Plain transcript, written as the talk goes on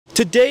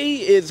Today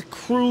is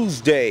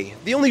cruise day.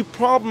 The only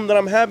problem that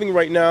I'm having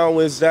right now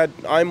is that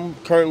I'm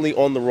currently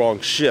on the wrong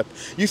ship.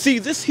 You see,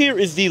 this here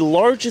is the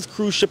largest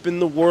cruise ship in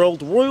the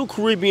world, Royal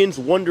Caribbean's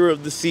Wonder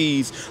of the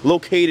Seas,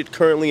 located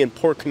currently in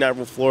Port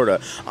Canaveral,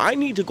 Florida. I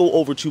need to go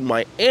over to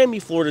Miami,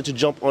 Florida to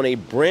jump on a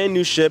brand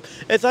new ship,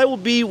 as I will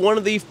be one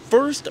of the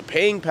first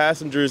paying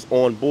passengers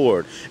on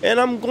board. And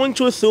I'm going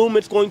to assume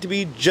it's going to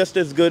be just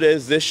as good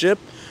as this ship,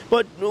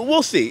 but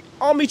we'll see.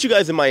 I'll meet you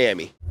guys in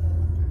Miami.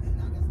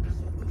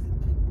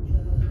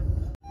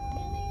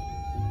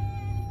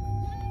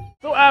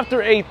 So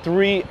after a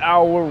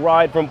 3-hour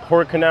ride from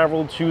Port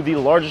Canaveral to the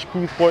largest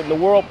cruise port in the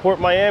world, Port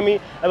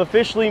Miami, I've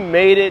officially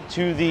made it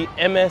to the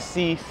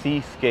MSC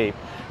SEASCAPE.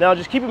 Now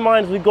just keep in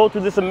mind, as we go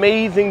through this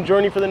amazing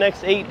journey for the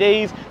next 8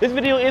 days, this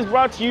video is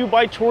brought to you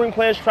by Touring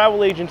Plans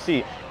Travel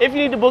Agency. If you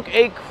need to book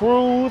a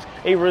cruise,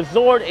 a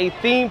resort, a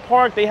theme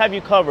park, they have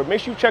you covered.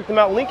 Make sure you check them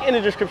out, link in the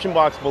description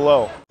box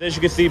below. As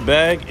you can see,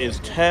 bag is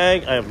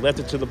tagged. I have left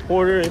it to the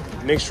porter.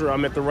 Make sure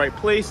I'm at the right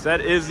place. That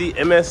is the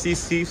MSC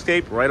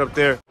SEASCAPE right up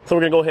there. So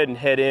we're gonna go ahead and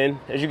head in.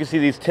 As you can see,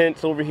 these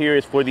tents over here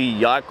is for the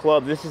yacht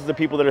club. This is the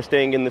people that are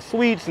staying in the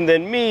suites, and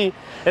then me,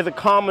 as a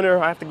commoner,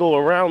 I have to go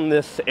around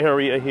this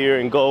area here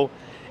and go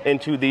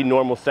into the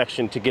normal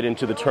section to get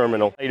into the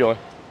terminal. How you doing?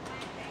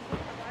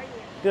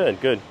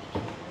 Good, good.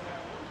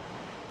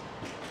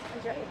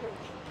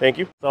 Thank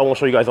you. So I won't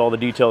show you guys all the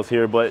details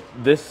here, but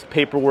this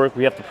paperwork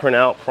we have to print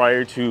out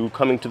prior to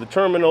coming to the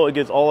terminal. It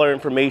gives all our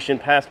information,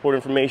 passport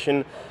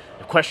information,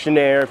 a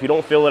questionnaire. If you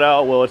don't fill it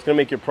out, well, it's gonna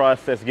make your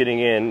process getting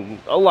in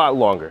a lot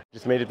longer.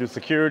 Just made it through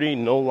security,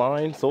 no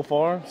line so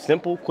far.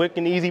 Simple, quick,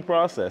 and easy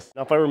process.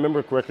 Now, if I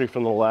remember correctly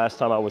from the last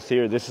time I was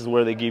here, this is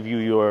where they give you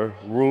your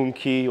room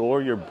key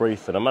or your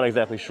bracelet. I'm not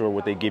exactly sure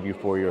what they give you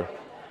for your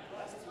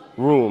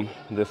room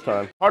this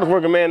time. Hardest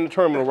working man in the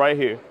terminal right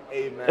here.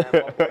 Hey man,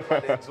 my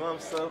that drum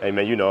stuff. Hey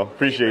man, you know,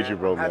 appreciate you,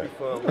 bro, man.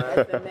 Fun, man.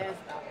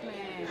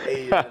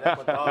 Hey, that's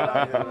my dog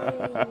out here,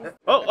 man.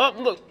 Oh,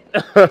 look.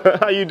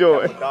 How you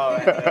doing?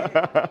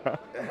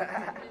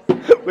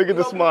 Look at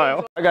the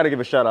smile. I gotta give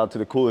a shout out to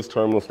the coolest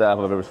terminal staff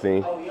I've ever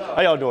seen.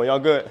 How y'all doing? Y'all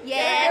good?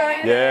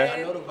 Yeah. Yeah?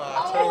 I know the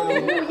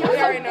vibe. We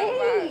already know the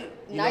vibe.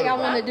 Now y'all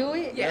want to do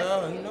it? Yes.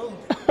 Yeah, you know.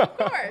 Of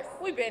course.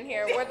 We've been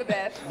here. We're the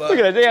best. Look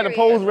at that. They had the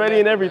pose ready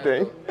and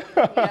everything.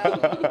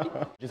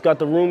 Just got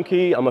the room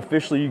key. I'm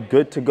officially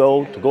good to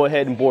go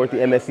ahead and board the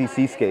MSC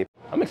SEASCAPE.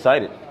 I'm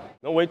excited.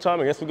 No wait time.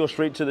 I guess we go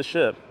straight to the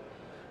ship.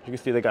 You can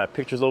see they got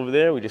pictures over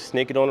there. We just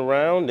snake it on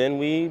around and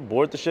we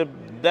board the ship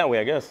that way,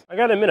 I guess. I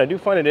gotta admit, I do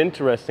find it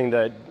interesting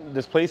that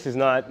this place is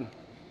not, I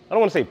don't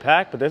want to say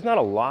packed, but there's not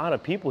a lot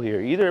of people here.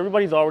 Either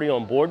everybody's already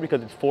on board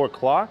because it's 4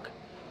 o'clock,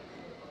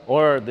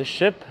 or the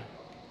ship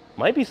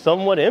might be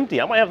somewhat empty.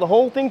 I might have the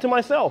whole thing to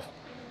myself,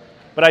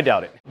 but I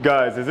doubt it.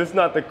 Guys, is this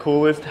not the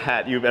coolest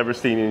hat you've ever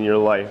seen in your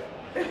life?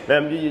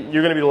 Man,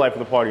 you're gonna be the life of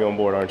the party on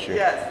board, aren't you?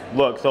 Yes.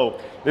 Look, so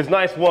this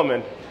nice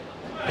woman,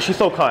 she's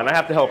so kind. I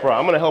have to help her out.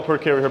 I'm gonna help her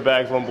carry her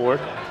bags on board.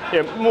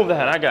 Here, move the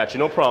hat. I got you.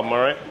 No problem. All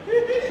right.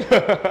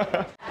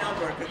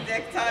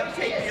 Next time,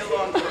 take me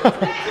along.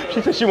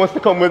 She said she wants to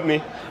come with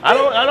me.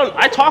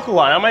 I talk a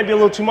lot. I might be a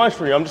little too much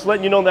for you. I'm just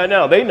letting you know that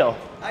now. They know.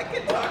 I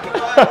can talk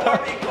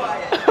about it. Be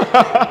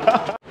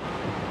quiet.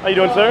 How you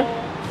doing, sir?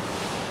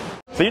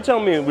 So you're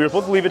telling me we were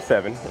supposed to leave at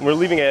 7, and we're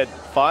leaving at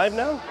 5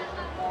 now?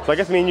 So I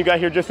guess me and you got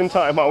here just in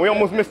time, huh? We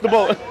almost missed the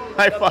boat.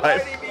 High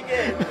five.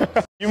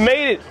 You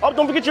made it. Oh,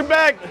 don't forget your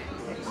bag.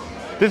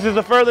 This is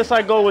the furthest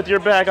I go with your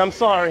bag. I'm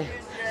sorry.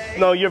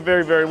 No, you're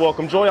very, very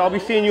welcome. Joy, I'll be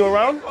seeing you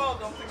around.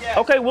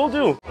 Okay, we'll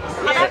do.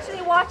 I've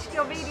actually watched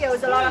your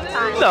videos a lot of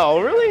times. No,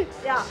 really?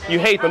 Yeah. You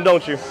hate them,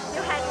 don't you?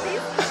 You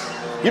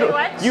hate You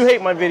what? You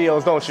hate my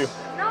videos, don't you?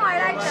 No,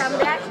 I like them.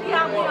 They actually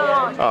help me a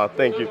lot. Oh,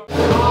 thank you.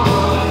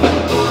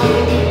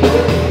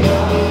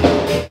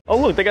 Oh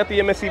look, they got the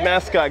MSC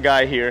mascot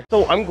guy here.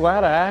 So I'm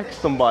glad I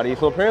asked somebody.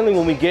 So apparently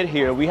when we get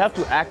here, we have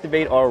to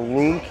activate our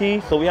room key.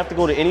 So we have to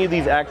go to any of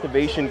these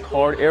activation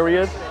card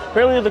areas.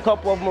 Apparently there's a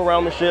couple of them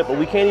around the ship, but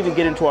we can't even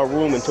get into our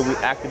room until we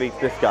activate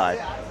this guy.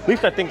 At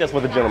least I think that's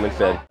what the gentleman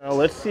said. Now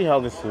let's see how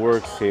this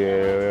works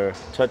here.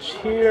 Touch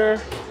here.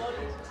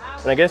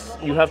 And I guess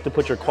you have to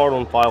put your card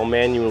on file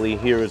manually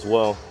here as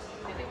well.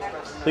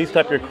 Please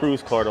type your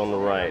cruise card on the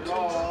right.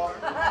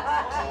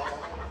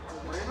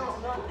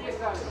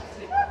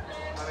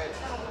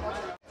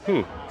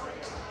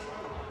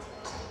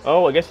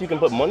 Oh, I guess you can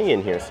put money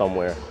in here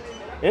somewhere.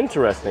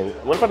 Interesting.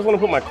 What if I just want to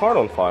put my card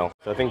on file?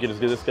 So I think you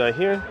just do this guy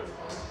here.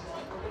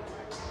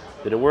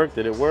 Did it work?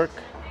 Did it work?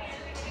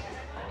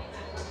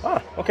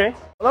 Ah, okay.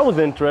 Well, that was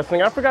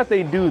interesting. I forgot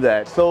they do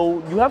that.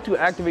 So you have to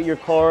activate your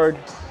card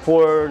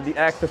for the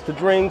access to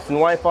drinks and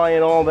Wi-Fi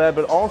and all that,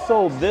 but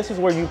also this is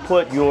where you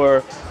put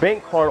your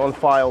bank card on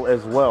file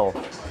as well.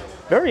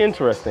 Very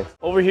interesting.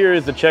 Over here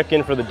is the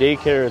check-in for the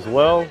daycare as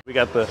well. We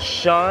got the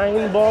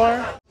Shine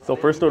bar. So So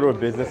first order of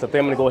business, I think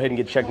I'm gonna go ahead and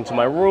get checked into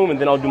my room and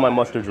then I'll do my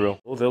muster drill.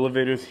 Those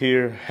elevators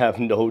here have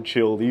no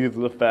chill. These are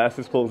the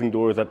fastest closing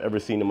doors I've ever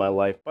seen in my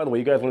life. By the way,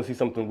 you guys wanna see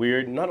something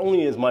weird? Not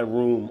only is my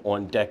room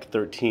on deck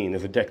 13,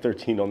 there's a deck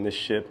 13 on this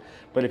ship,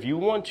 but if you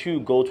want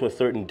to go to a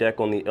certain deck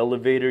on the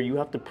elevator, you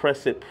have to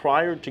press it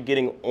prior to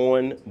getting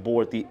on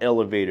board the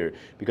elevator.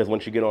 Because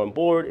once you get on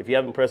board, if you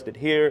haven't pressed it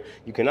here,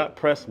 you cannot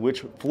press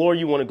which floor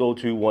you wanna go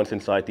to once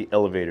inside the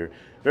elevator.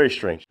 Very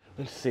strange.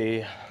 Let's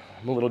see.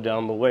 I'm a little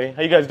down the way.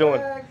 How you guys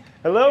doing?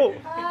 Hello.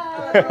 What's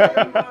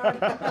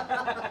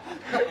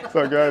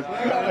up, guys?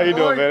 How you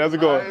doing, man? How's it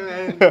going?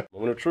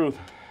 Moment of truth.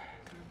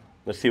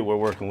 Let's see what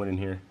we're working with in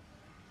here.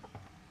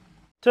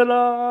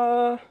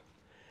 Ta-da!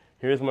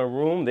 Here's my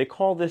room. They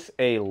call this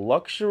a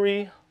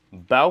luxury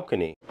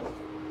balcony.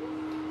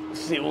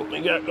 Let's see what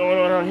we got going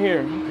on here.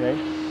 Okay.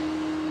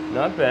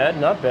 Not bad,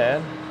 not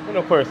bad. And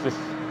of course, this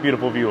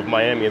beautiful view of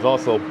Miami is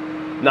also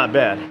not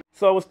bad.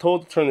 So I was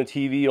told to turn the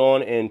TV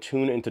on and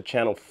tune into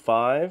channel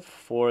 5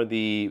 for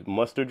the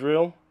muster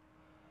drill.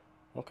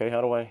 Okay, how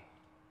do I?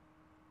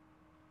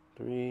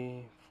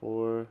 3,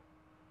 4,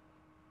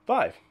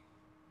 5.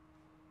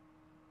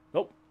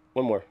 Nope,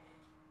 one more.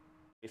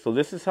 Okay, so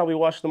this is how we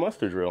watch the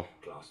muster drill.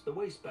 Clasp the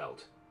waist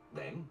belt.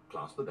 Then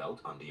clasp the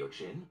belt under your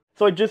chin.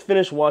 So I just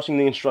finished watching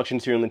the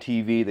instructions here on the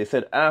TV. They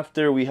said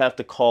after we have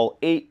to call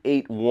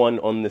 881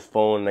 on this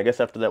phone, and I guess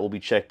after that we'll be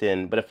checked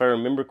in. But if I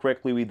remember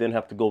correctly, we then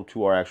have to go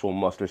to our actual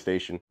muster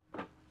station.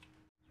 It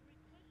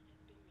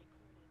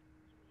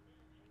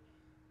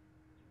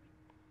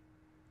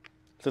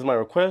says my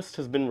request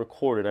has been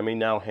recorded. I may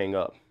now hang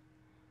up.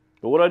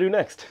 But what do I do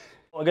next?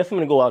 Well, I guess I'm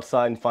going to go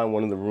outside and find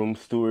one of the room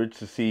stewards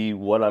to see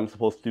what I'm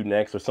supposed to do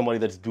next, or somebody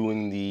that's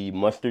doing the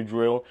muster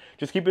drill.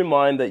 Just keep in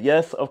mind that,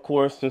 yes, of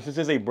course, since this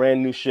is a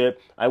brand new ship,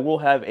 I will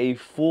have a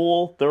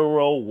full,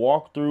 thorough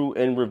walkthrough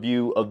and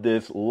review of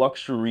this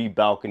luxury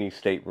balcony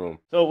stateroom.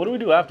 So what do we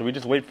do after? We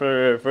just wait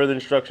for further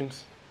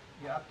instructions?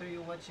 Yeah, after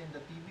you watching the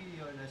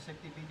TV or the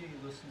safety video,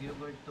 you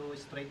go to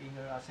straight in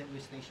your assembly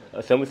station.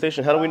 Assembly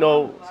station? How do we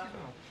know?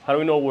 How do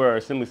we know where our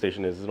assembly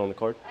station is? Is it on the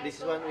card?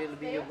 This one will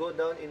be, you go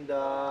down in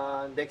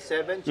the deck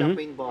 7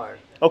 champagne bar.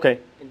 Okay.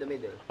 In the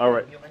middle. All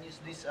right. You can use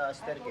this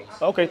staircase.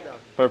 Okay.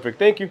 Perfect.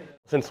 Thank you.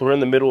 Since we're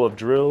in the middle of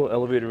drill,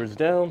 elevator is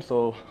down,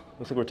 so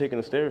looks like we're taking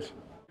the stairs.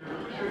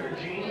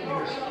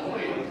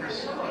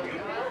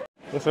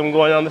 Looks like I'm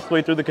going on this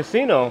way through the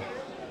casino.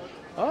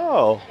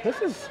 Oh,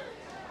 this is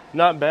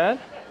not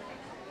bad.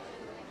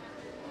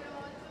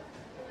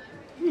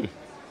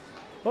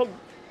 Well,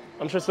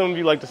 I'm sure some of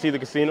you like to see the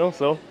casino,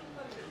 so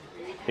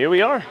here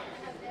we are.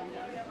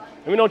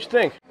 Let me know what you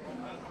think.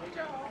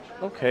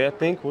 Okay, I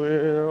think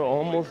we're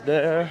almost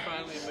there.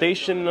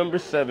 Station number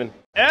 7.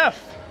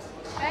 F!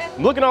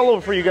 I'm looking all over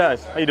for you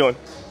guys. How you doing?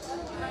 So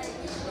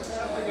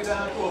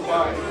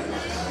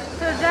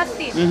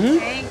Justin, thank you.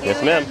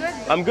 Yes, ma'am.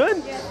 I'm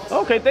good?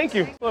 Okay, thank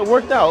you. Well, it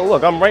worked out.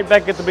 Look, I'm right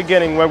back at the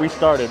beginning where we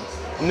started,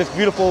 in this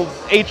beautiful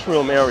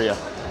atrium area.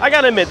 I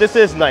gotta admit, this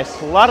is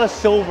nice. A lot of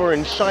silver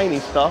and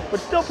shiny stuff, but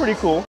still pretty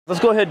cool. Let's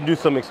go ahead and do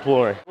some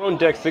exploring. We're on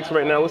deck 6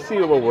 right now. Let's see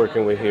what we're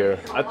working with here.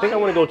 I think I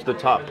want to go to the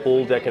top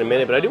pool deck in a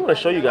minute, but I do want to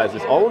show you guys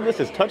this. All of this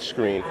is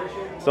touchscreen.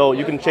 So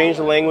you can change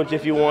the language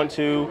if you want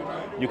to.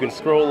 You can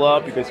scroll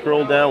up, you can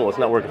scroll down. Well, it's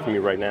not working for me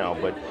right now,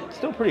 but it's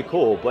still pretty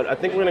cool. But I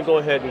think we're gonna go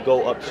ahead and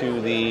go up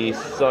to the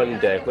sun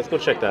deck. Let's go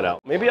check that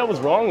out. Maybe I was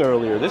wrong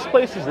earlier. This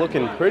place is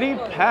looking pretty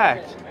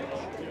packed.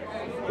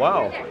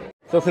 Wow.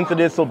 So since it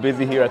is so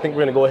busy here, I think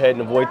we're gonna go ahead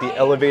and avoid the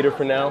elevator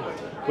for now.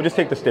 We'll just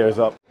take the stairs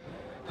up.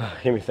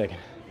 Give me a second.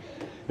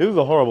 This is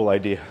a horrible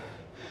idea.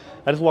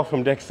 I just walked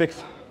from deck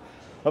 6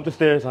 up the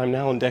stairs. I'm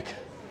now on deck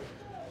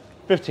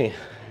 15.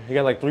 You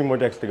got like 3 more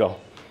decks to go.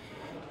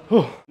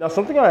 Whew. Now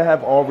something I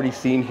have already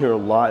seen here a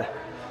lot,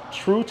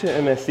 true to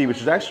MSC, which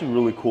is actually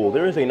really cool.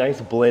 There is a nice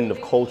blend of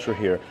culture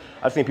here.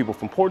 I've seen people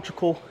from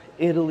Portugal,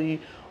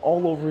 Italy,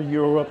 all over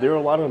Europe. There are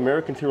a lot of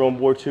Americans here on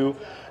board too,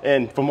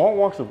 and from all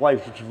walks of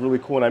life, which is really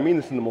cool, and I mean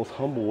this in the most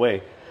humble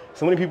way.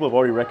 So many people have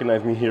already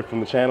recognized me here from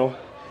the channel,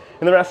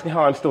 and they're asking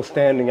how I'm still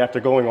standing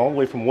after going all the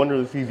way from Wonder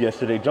of the Seas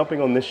yesterday,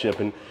 jumping on this ship,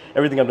 and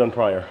everything I've done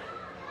prior.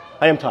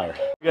 I am tired.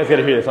 You guys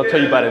gotta hear this. I'll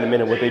tell you about it in a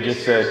minute, what they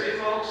just said.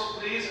 Folks,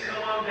 please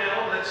come on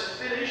down. Let's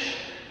finish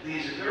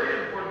these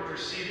very important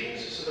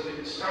proceedings so that we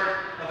can start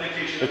a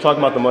vacation. They're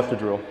talking about the muster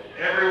drill.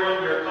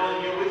 Everyone, we are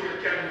calling you with your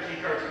cabin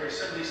key card to your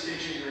assembly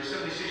station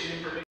information.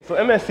 So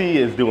MSC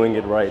is doing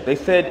it right. They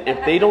said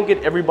if they don't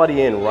get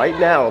everybody in right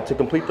now to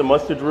complete the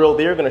muster drill,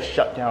 they're gonna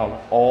shut down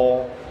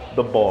all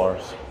the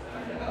bars.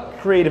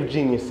 Creative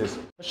geniuses.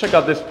 Let's check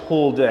out this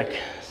pool deck,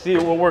 see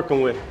what we're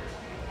working with.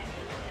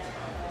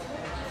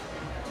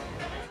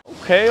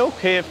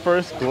 Okay, at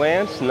first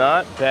glance,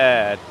 not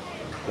bad.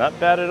 Not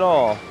bad at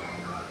all.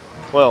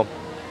 Well,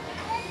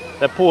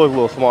 that pool is a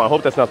little small. I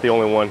hope that's not the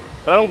only one,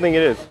 but I don't think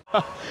it is.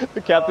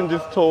 The captain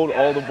just told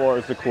all the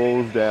bars to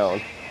close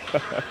down.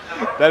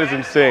 That is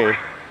insane.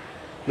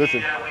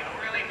 Listen. Yeah, we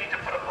really need to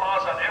put a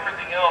pause on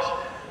everything else.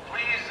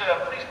 Please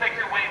make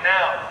your way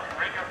now.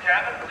 You're in your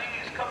cabin,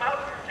 please come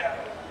out of your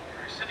cabin. If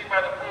you're sitting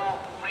by the pool,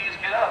 please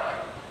get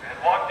up and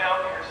walk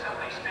down to your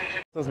assembly station.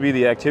 This must be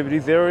the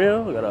activities area.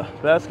 We got a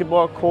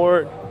basketball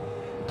court.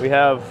 We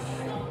have,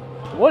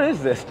 what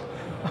is this?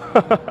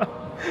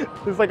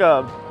 It's like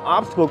a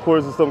obstacle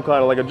course of some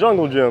kind, like a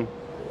jungle gym.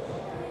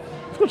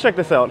 Let's go check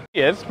this out.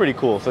 Yeah, it's pretty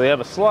cool. So they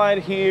have a slide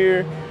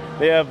here.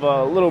 They have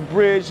a little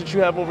bridge that you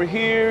have over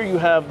here. You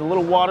have the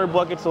little water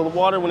bucket. So the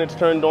water, when it's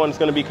turned on, it's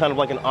going to be kind of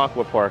like an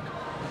aqua park.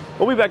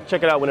 We'll be back to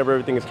check it out whenever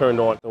everything is turned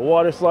on. The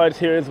water slides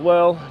here as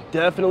well.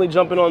 Definitely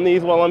jumping on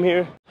these while I'm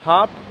here.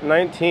 Hop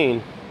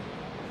 19.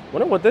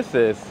 Wonder what this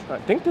is. I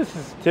think this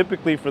is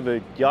typically for the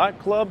yacht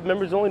club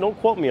members only. Don't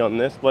quote me on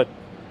this, but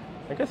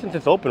I guess since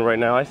it's open right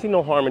now, I see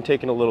no harm in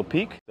taking a little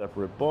peek.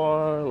 Separate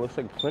bar. Looks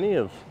like plenty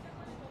of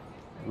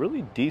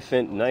really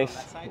decent,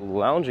 nice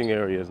lounging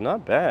areas.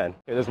 Not bad.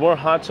 Okay, there's more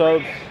hot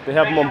tubs. They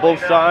have them on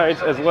both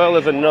sides, as well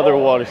as another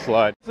water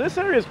slide. So this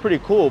area is pretty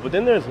cool, but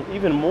then there's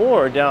even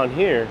more down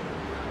here.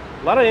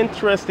 A lot of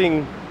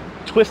interesting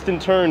twists and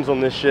turns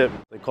on this ship.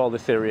 They call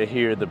this area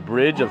here the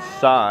Bridge of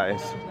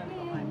Sighs.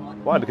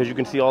 Why? Because you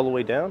can see all the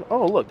way down?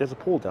 Oh, look, there's a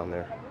pool down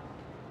there.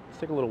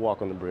 Let's take a little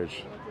walk on the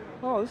bridge.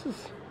 Oh, this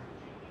is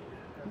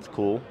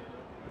cool.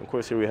 Of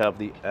course, here we have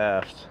the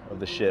aft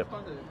of the ship.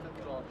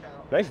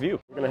 Nice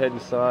view. We're gonna head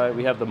inside.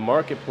 We have the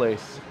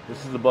marketplace.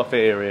 This is the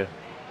buffet area.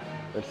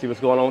 Let's see what's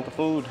going on with the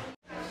food.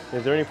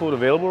 Is there any food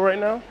available right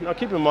now? Now,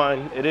 keep in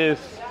mind, it is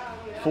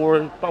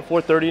about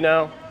 4:30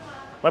 now.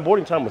 My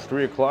boarding time was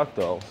 3 o'clock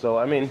though, so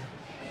I mean,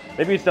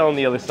 maybe it's down on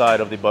the other side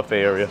of the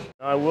buffet area.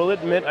 I will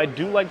admit, I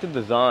do like the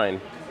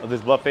design of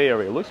this buffet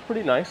area. It looks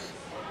pretty nice.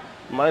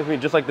 Reminds me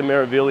just like the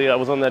Meraviglia. I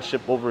was on that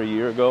ship over a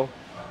year ago.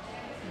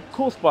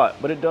 Cool spot,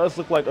 but it does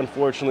look like,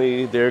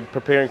 unfortunately, they're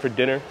preparing for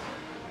dinner.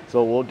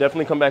 So we'll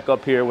definitely come back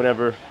up here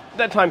whenever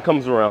that time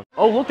comes around.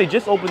 Oh, look, they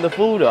just opened the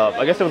food up.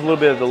 I guess there was a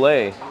little bit of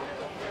delay.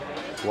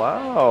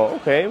 Wow,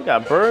 okay, we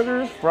got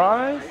burgers,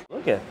 fries.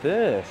 Look at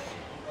this.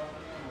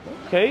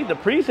 Okay, the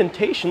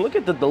presentation, look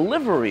at the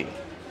delivery.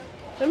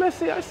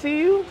 MSC, I see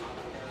you.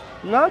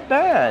 Not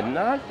bad,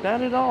 not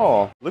bad at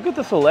all. Look at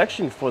the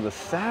selection for the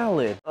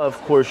salad.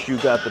 Of course, you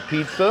got the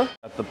pizza,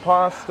 got the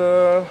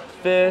pasta,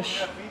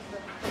 fish.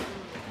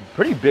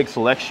 Pretty big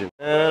selection.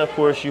 And of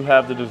course, you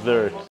have the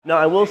dessert. Now,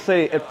 I will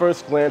say at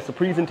first glance, the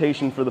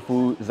presentation for the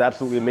food is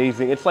absolutely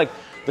amazing. It's like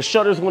the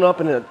shutters went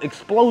up in an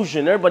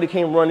explosion. Everybody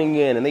came running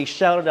in and they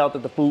shouted out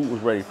that the food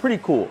was ready. Pretty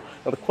cool.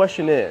 Now, the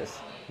question is,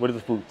 what does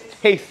the food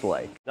taste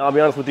like? Now, I'll be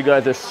honest with you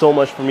guys, there's so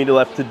much for me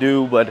left to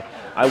do, but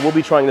I will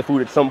be trying the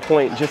food at some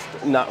point, just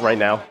not right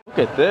now. Look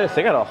at this,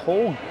 they got a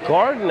whole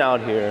garden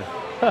out here.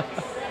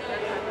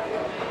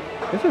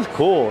 This is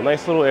cool,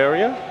 nice little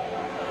area.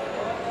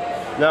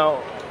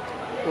 Now,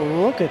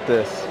 look at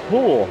this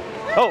pool.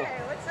 Oh,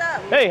 Hey, what's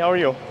up? hey, how are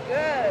you?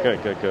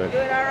 Good. Good. Good,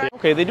 all right.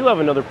 Okay, they do have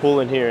another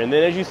pool in here, and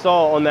then as you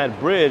saw on that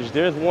bridge,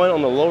 there's one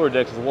on the lower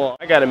decks as well.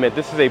 I gotta admit,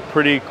 this is a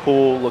pretty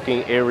cool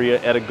looking area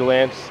at a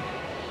glance.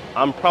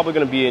 I'm probably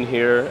gonna be in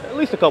here at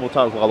least a couple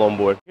times while on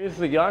board. Here's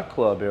the yacht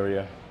club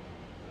area.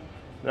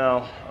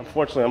 Now,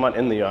 unfortunately, I'm not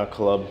in the yacht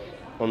club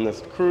on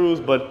this cruise,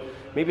 but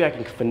maybe I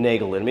can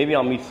finagle it. Maybe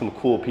I'll meet some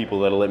cool people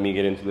that'll let me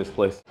get into this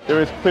place.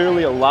 There is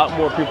clearly a lot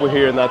more people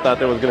here than I thought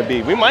there was gonna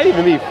be. We might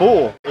even be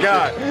full.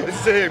 God, this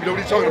is him. You know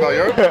what he's talking about,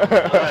 yo?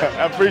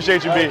 I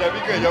appreciate you, B. Be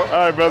good, yo.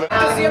 All right, brother.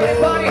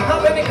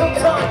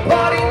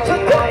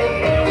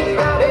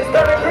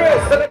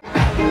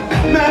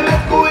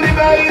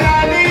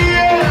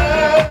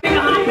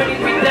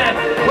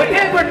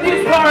 Whatever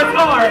these bars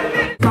are.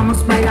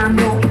 Vamos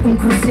bailando un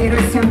crucero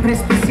es siempre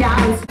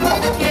especial.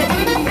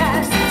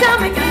 Ya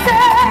me cansé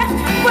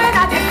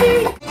fuera de ti.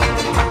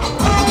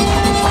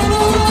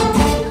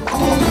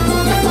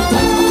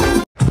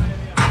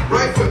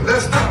 Right foot,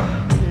 let's stop.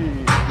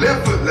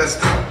 Left foot, let's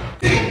stop.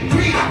 8,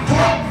 3, 4,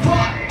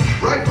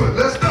 5. Right foot,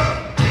 let's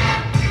stop.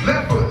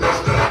 Left foot, let's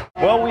stop.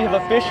 Well, we have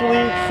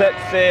officially set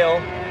sail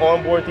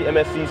on board the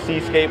MSC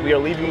SEASCAPE. We are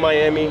leaving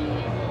Miami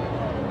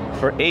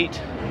for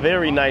 8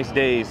 very nice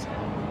days.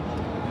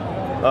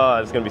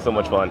 It's gonna be so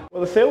much fun. Well,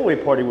 the sail away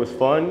party was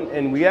fun,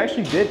 and we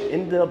actually did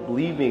end up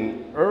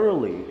leaving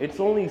early. It's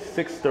only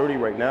 6:30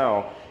 right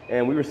now,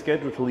 and we were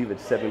scheduled to leave at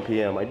 7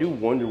 p.m. I do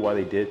wonder why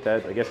they did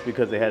that. I guess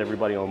because they had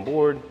everybody on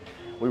board.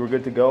 We were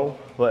good to go,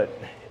 but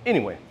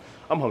anyway,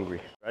 I'm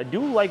hungry. I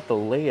do like the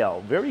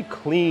layout. Very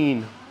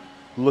clean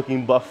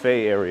looking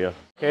buffet area.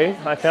 Okay,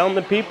 I found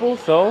the people,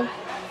 so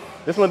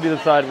this might be the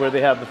side where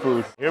they have the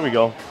food. Here we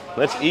go.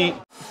 Let's eat.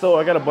 So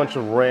I got a bunch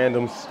of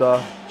random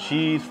stuff.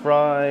 Cheese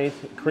fries,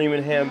 cream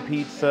and ham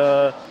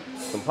pizza,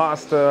 some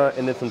pasta,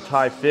 and then some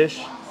Thai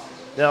fish.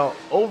 Now,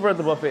 over at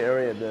the buffet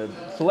area, the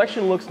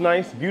selection looks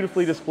nice,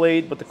 beautifully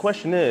displayed, but the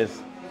question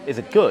is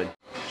it good?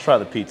 Let's try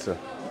the pizza.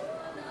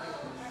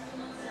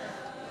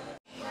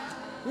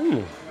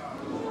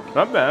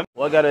 Not bad.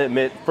 Well, I gotta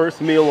admit,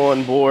 first meal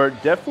on board,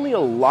 definitely a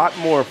lot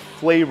more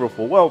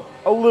flavorful. Well,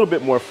 a little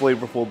bit more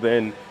flavorful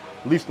than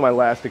at least my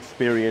last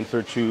experience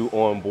or two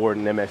on board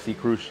an MSC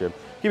cruise ship.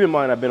 Keep in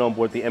mind, I've been on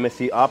board the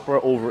MSC Opera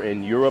over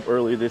in Europe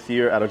earlier this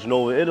year out of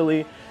Genoa,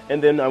 Italy,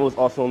 and then I was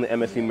also on the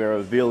MSC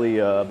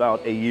Meraviglia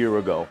about a year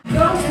ago.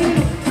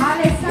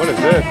 What is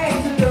this?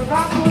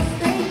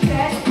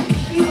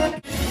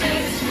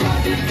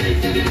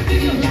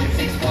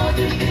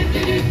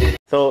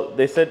 So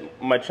they said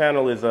my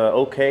channel is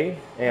okay,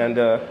 and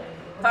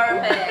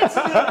Perfect. It's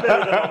a little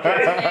bit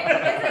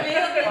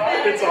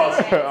better. It's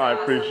awesome. I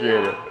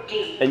appreciate it.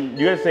 And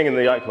you guys staying in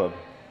the yacht club?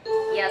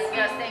 Yes, we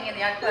are staying in the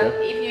yacht club.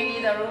 If you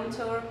need a room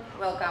tour,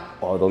 welcome.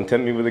 Oh, don't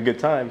tempt me with a good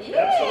time.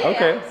 Yeah,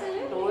 okay.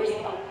 absolutely.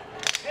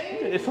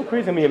 It's so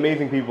crazy how many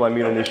amazing people I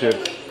meet on these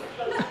ships.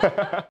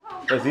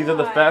 Because these are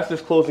the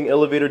fastest closing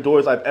elevator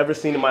doors I've ever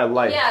seen in my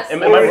life. Yes.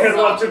 Am I had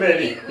one too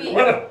many.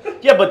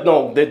 Yeah, but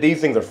no,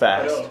 these things are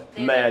fast.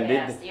 Man,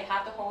 You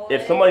have to hold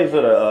if it. somebody's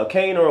with a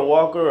cane or a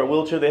walker or a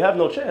wheelchair, they have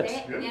no chance.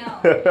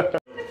 No.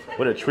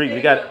 What a treat.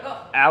 We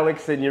got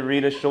Alex and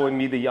Urena showing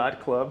me the yacht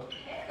club.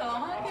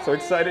 So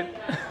excited.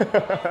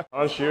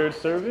 Concierge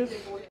service.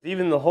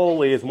 Even the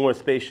hallway is more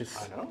spacious.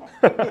 I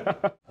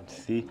know.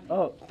 Let's see.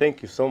 Oh,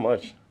 thank you so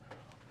much.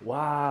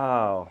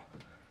 Wow.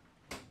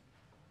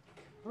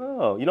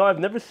 Oh, you know, I've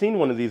never seen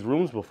one of these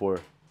rooms before.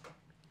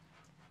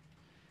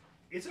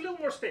 It's a little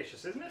more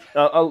spacious, isn't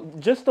it?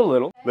 Just a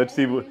little. Let's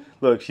see.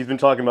 Look, she's been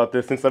talking about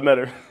this since I met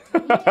her.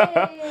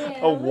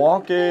 A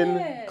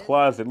walk-in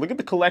closet. Look at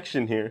the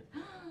collection here.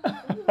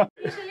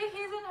 Usually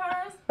he's in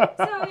hers,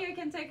 so you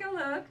can take a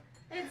look.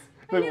 It's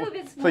a little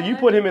bit So smaller. you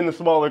put him in the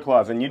smaller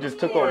closet, and you just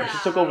took over. She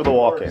took over the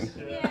walk-in.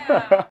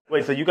 Yeah.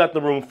 Wait, so you got the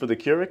room for the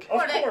Keurig?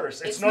 Of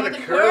course. It's not a the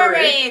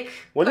Keurig.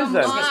 What is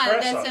that? Come on,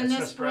 Espresso. that's an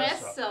It's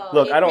espresso.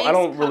 Look, It I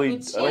don't makes really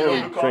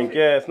cappuccino. drink.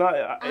 Yeah, it's not.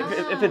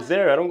 If it's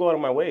there, I don't go out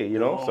of my way. You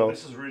know. Oh, So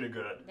this is really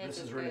good. This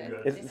is really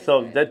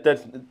good.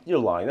 that's you're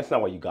lying. That's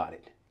not why you got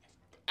it.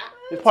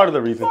 It's part of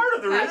the reason. Part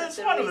of the reason. It's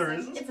one of the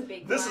reasons. It's a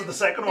big This one. is the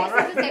second one, This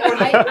right? is the second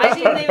one. I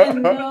didn't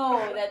even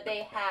know that they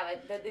have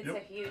it. That it's a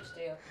huge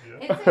deal.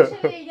 Yeah. It's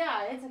actually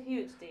it's a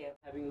huge deal.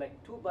 Having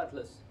like 2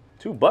 butlers.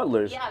 2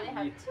 butlers. Yeah, they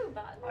have 2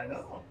 butlers. I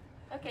know.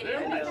 Okay,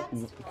 Very nice.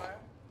 that's more.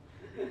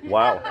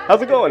 Wow.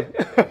 How's it going?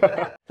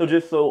 So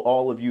just so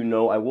all of you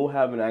know, I will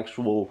have an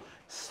actual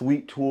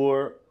suite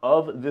tour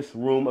of this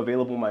room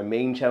available on my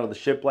main channel, The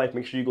Ship Life.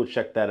 Make sure you go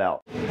check that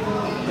out.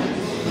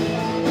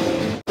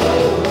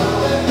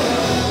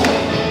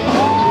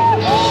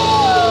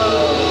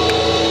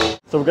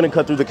 So we're gonna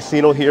cut through the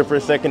casino here for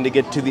a second to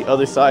get to the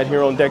other side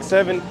here on deck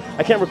 7.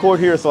 I can't record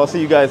here, so I'll see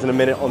you guys in a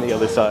minute on the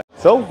other side.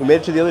 So we made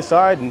it to the other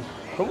side, and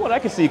from what I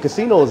can see,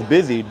 casino is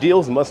busy.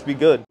 Deals must be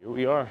good. Here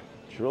we are,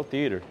 Trill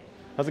Theater.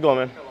 How's it going,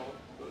 man?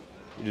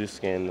 You just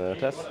scan the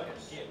test?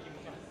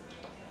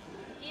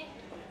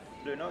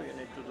 Do you know you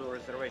need to do a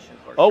reservation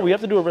first? Oh, we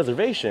have to do a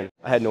reservation.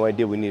 I had no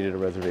idea we needed a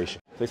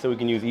reservation. They said we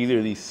can use either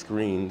of these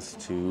screens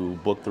to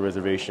book the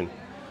reservation.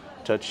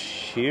 Touch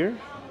here.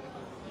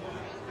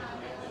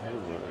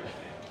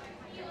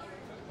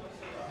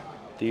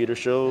 Theater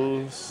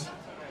shows.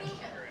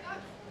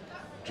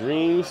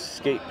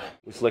 Dreamscape.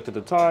 We selected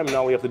the time, now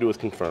all we have to do is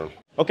confirm.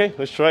 Okay,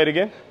 let's try it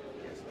again.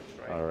 Yes,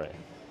 that's right. All right.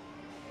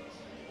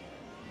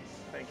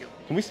 Thank you.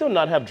 Can we still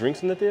not have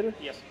drinks in the theater?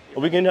 Yes. Are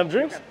we going to have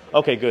drinks?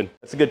 Okay, good.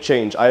 That's a good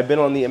change. I've been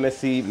on the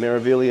MSC,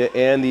 Meraviglia,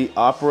 and the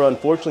Opera.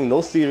 Unfortunately, in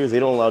those theaters, they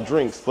don't allow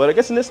drinks. But I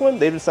guess in this one,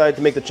 they decided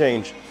to make the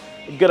change.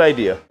 Good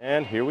idea.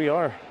 And here we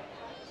are.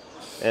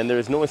 And there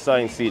is no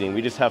assigned seating.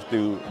 We just have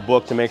to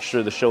book to make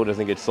sure the show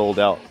doesn't get sold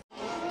out.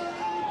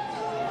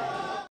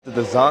 The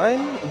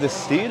design of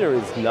this theater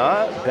is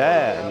not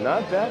bad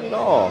at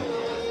all.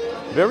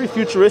 Very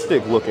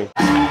futuristic looking.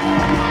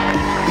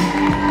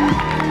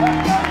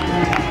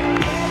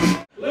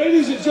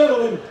 Ladies and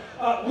gentlemen,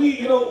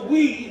 we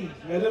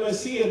at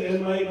MSC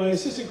and my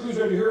assistant cruise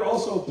director here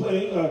also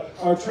playing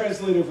our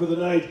translator for the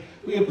night.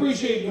 We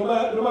appreciate no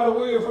matter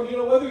where you're from,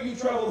 whether you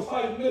traveled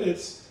 5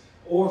 minutes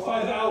or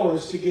 5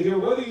 hours to get here,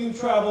 whether you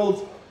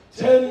traveled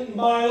 10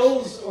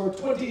 miles or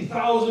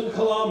 20,000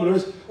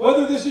 kilometers,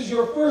 whether this is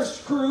your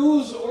first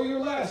cruise or your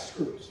last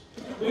cruise.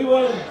 We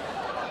want to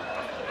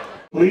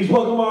please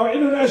welcome our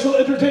international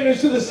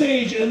entertainers to the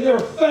stage in their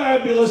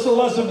fabulous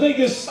Las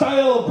Vegas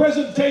style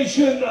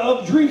presentation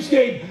of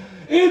Dreamscape.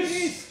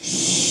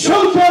 It's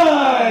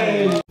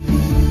showtime!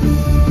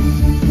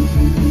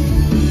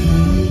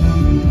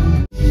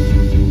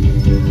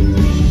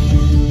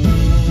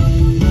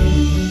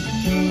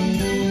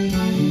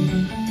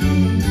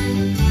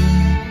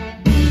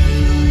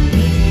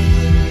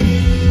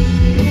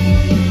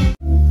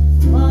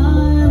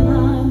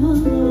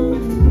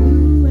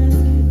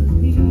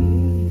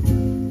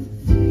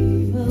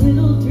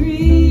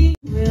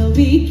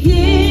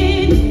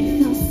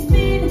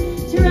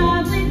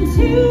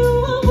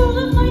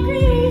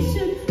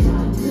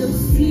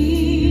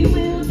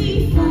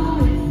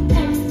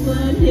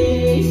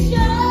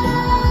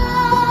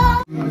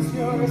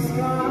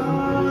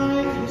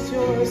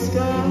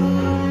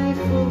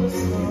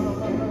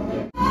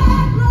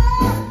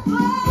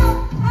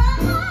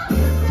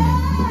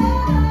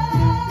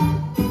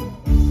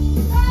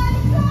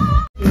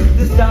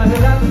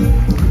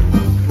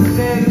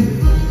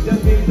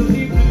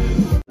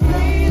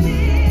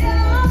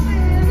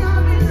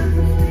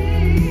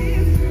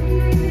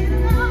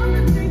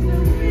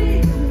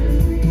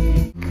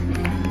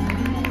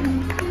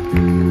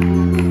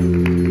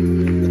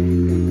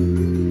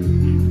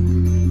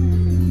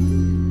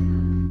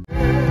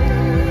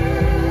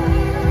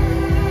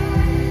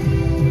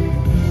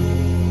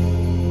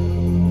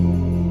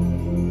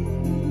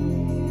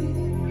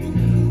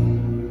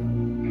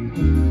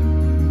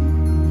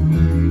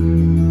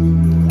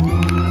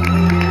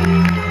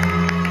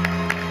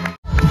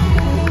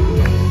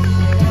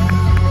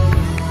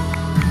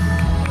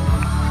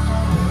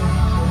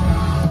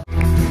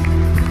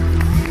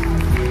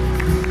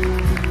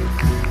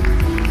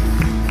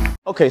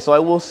 Okay, so I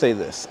will say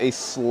this, a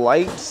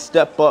slight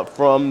step up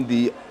from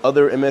the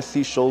other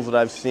MSC shows that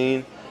I've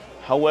seen.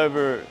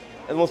 However,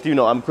 as most of you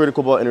know, I'm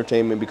critical about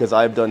entertainment because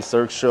I've done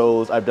cirque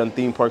shows, I've done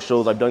theme park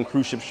shows, I've done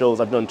cruise ship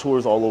shows, I've done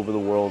tours all over the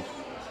world.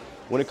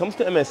 When it comes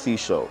to MSC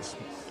shows,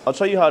 I'll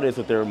tell you how it is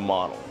with their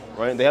model,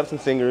 right? They have some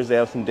singers, they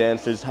have some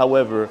dancers.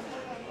 However,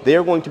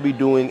 they're going to be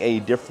doing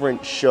a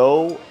different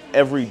show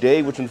every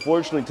day, which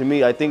unfortunately to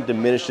me, I think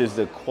diminishes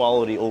the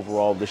quality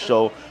overall of the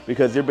show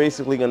because you're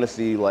basically going to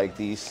see like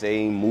the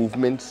same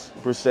movements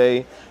per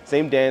se,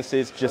 same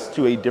dances, just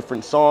to a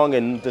different song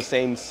and the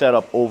same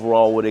setup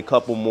overall with a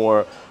couple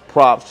more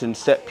props and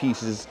set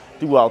pieces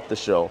throughout the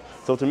show.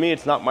 So to me,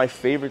 it's not my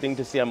favorite thing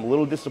to see. I'm a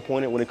little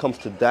disappointed when it comes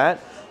to that.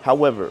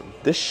 However,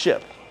 this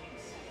ship,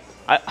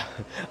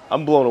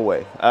 I'm blown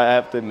away. I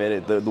have to admit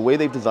it. The way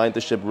they've designed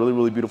the ship, really,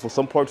 really beautiful.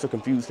 Some parts are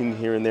confusing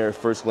here and there at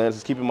first glance.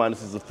 Just keep in mind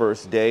this is the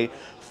first day.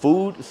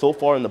 Food so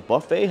far in the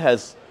buffet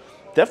has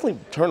definitely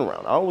turned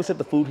around. I always said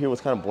the food here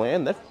was kind of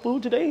bland. That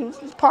food today was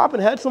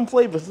popping, had some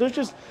flavors. There's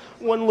just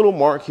one little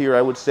mark here,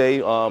 I would say.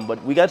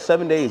 But we got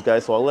 7 days,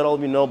 guys, so I'll let all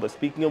of you know. But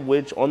speaking of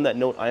which, on that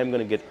note, I am going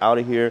to get out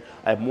of here.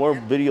 I have more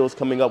videos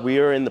coming up. We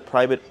are in the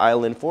private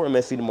island for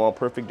MSC tomorrow.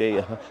 Perfect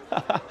day.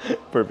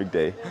 Perfect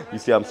day. You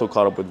see, I'm so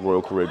caught up with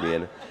Royal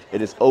Caribbean.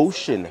 It is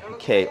Ocean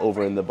K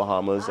over in the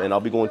Bahamas, and I'll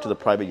be going to the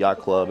private yacht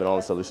club and all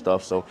this other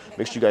stuff. So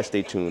make sure you guys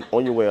stay tuned.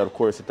 On your way out, of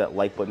course, hit that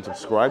like button,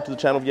 subscribe to the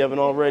channel if you haven't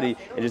already,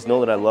 and just know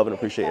that I love and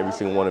appreciate every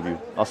single one of you.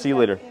 I'll see you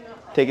later.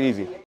 Take it easy.